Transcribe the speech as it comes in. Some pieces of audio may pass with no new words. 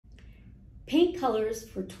Paint colors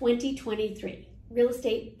for 2023. Real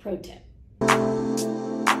estate pro tip.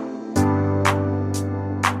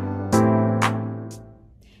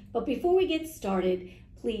 But before we get started,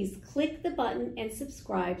 please click the button and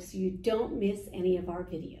subscribe so you don't miss any of our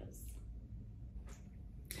videos.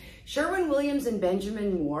 Sherwin Williams and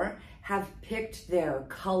Benjamin Moore have picked their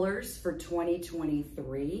colors for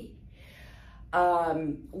 2023.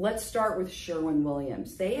 Let's start with Sherwin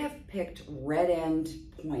Williams. They have picked Red End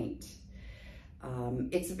Point.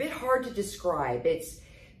 It's a bit hard to describe. It's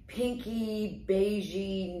pinky,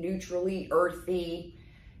 beigey, neutrally earthy.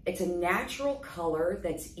 It's a natural color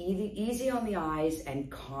that's easy on the eyes and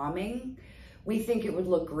calming. We think it would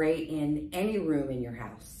look great in any room in your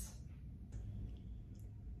house.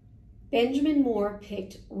 Benjamin Moore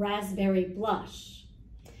picked Raspberry Blush.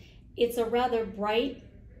 It's a rather bright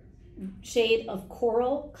shade of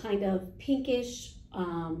coral, kind of pinkish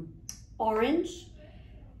orange.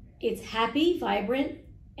 It's happy, vibrant,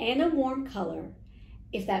 and a warm color,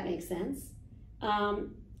 if that makes sense.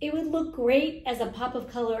 It would look great as a pop of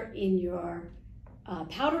color in your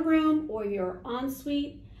powder room or your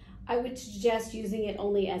ensuite. I would suggest using it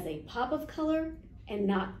only as a pop of color and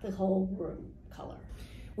not the whole room color.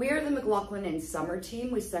 We are the McLoughlin and Sommer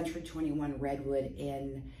team with Century 21 Redwood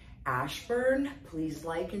in Ashburn. Please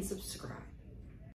like and subscribe.